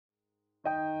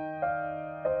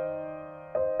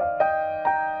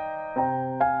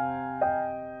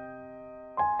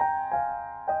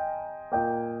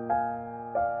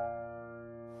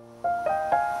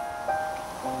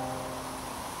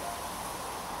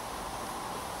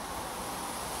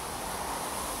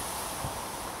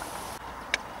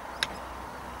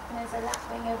there's a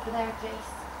lapwing over there,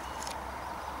 Jace.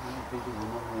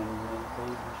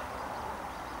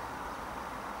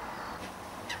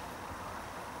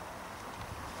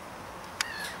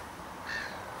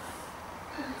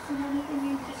 Have you seen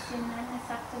anything interesting then this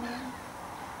afternoon?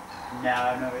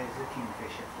 No, it's a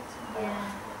kingfisher flitting down.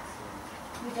 Yeah.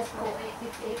 We just caught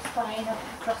it's flying up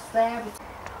across there.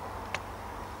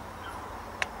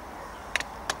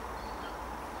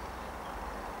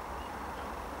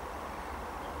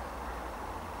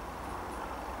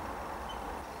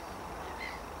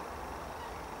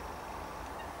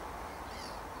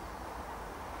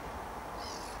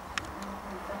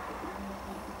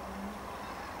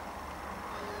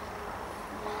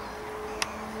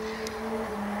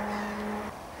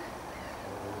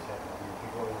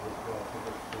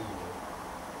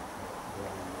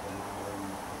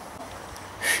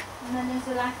 And then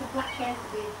there's like a black egg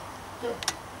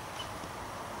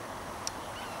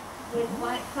with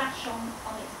white flash on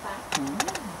its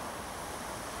back.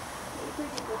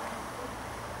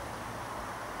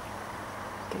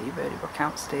 Get your birdie book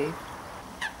out, Steve.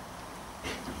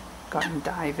 Got him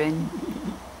diving.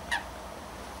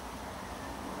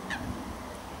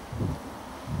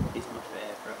 He's my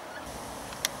favourite.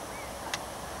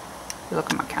 If you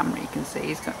look at my camera, you can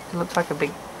see it looks like a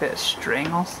big bit of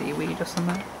string or seaweed or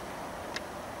something.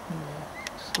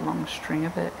 Just a long string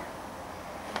of it.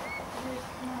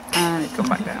 And it's gone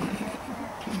back down.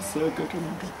 He's so good,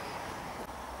 isn't he?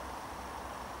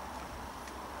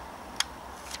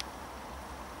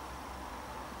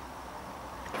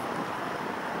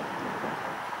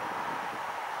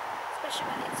 Especially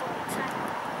when it's all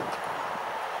tangled.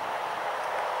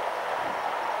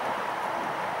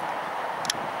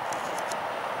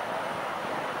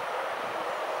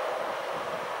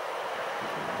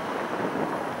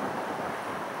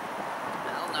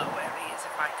 I'll know where he is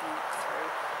if I can look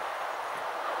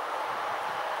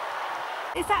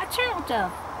through. Is that a turtle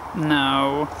dove?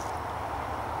 No.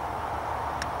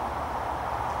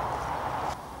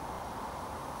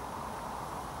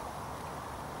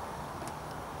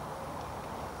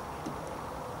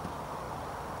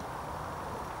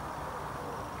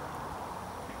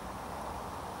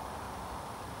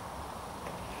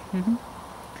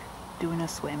 Doing a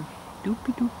swim.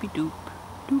 Doopy doopy doop.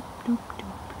 Doop doop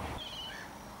doop.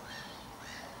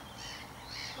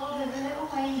 Oh, there's a little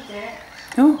wader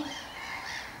Oh,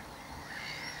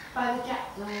 by the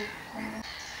jackdaw.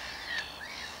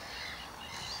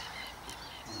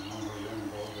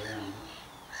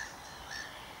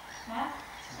 Huh?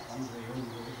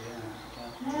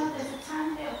 No, there's a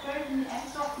tiny little bird and every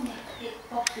so often it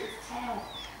bobs its tail.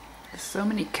 there's so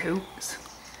many coots.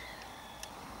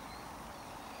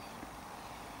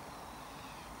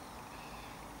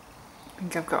 I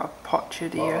think I've got a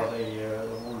Pochard here.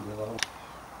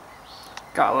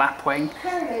 Got a Lapwing.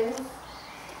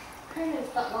 Curlew's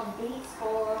got long beaks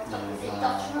for, is it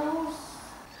Dutch nose?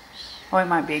 Oh, it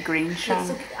might be a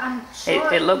Greenshank. I'm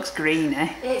sure It looks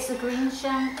greeny. it's a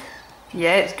Greenshank.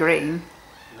 Yeah, it's green.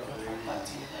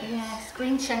 Yeah, it's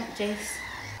Greenshank, Jace.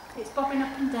 It's bobbing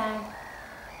up and down.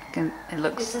 It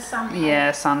looks. It's a sandpiper.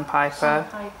 Yeah, Sandpiper.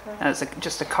 Sandpiper. It's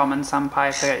just a common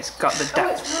Sandpiper. It's got the Oh,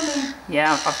 depth. it's running.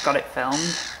 Yeah, I've got it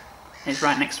filmed. It's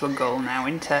right next to a gull now,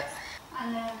 isn't it?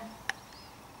 And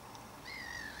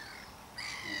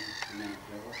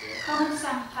common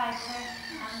Sandpiper.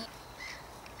 And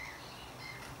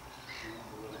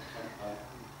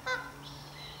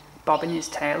Bobbing his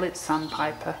tail, it's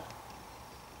Sandpiper.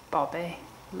 Bobby,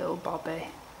 little Bobby.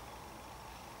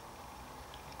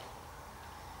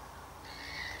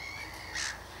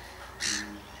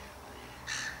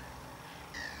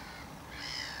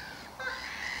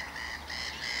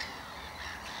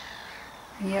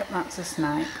 Yep, that's a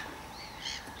snipe.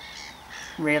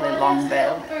 Really long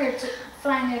bill. Little birds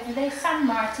flying over there.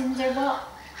 Sandmartins or what?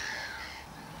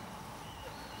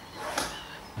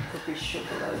 Could be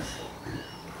sugarloaf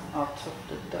or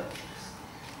tufted ducks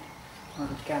or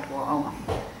gadwall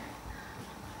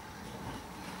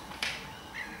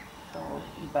or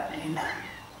bane.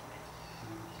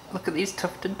 Look at these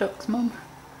tufted ducks, Mum.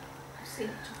 I've seen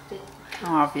tufted.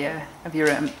 Oh, have you? Have you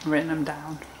written them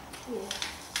down? Yeah.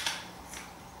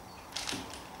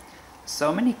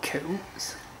 So many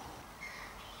coots.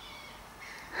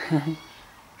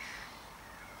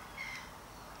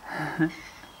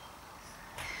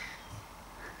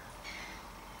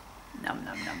 Num num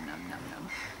num num num num.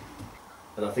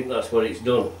 And I think that's what it's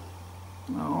done.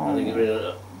 Oh. I think it were in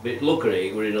a bit. Luckily,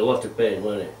 it were in a lot of pain,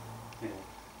 weren't it?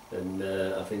 Yeah. And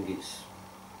I think it's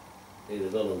either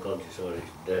gone unconscious or it's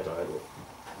dead idle.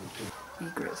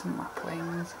 Egrets and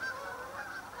Lapwings.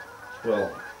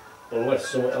 Well, Unless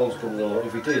something else comes along,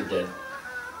 if it is dead.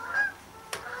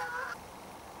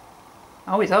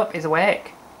 Oh, he's up, he's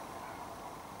awake.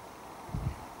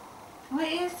 Oh,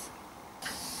 it is.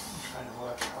 Trying to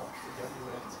work out if you don't know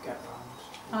where to get round.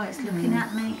 Oh, it's looking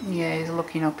at me. Yeah, he's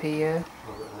looking up here.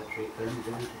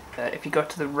 If you go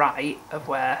to the right of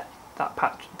where that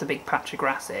patch, the big patch of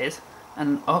grass is,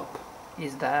 and up,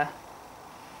 he's there.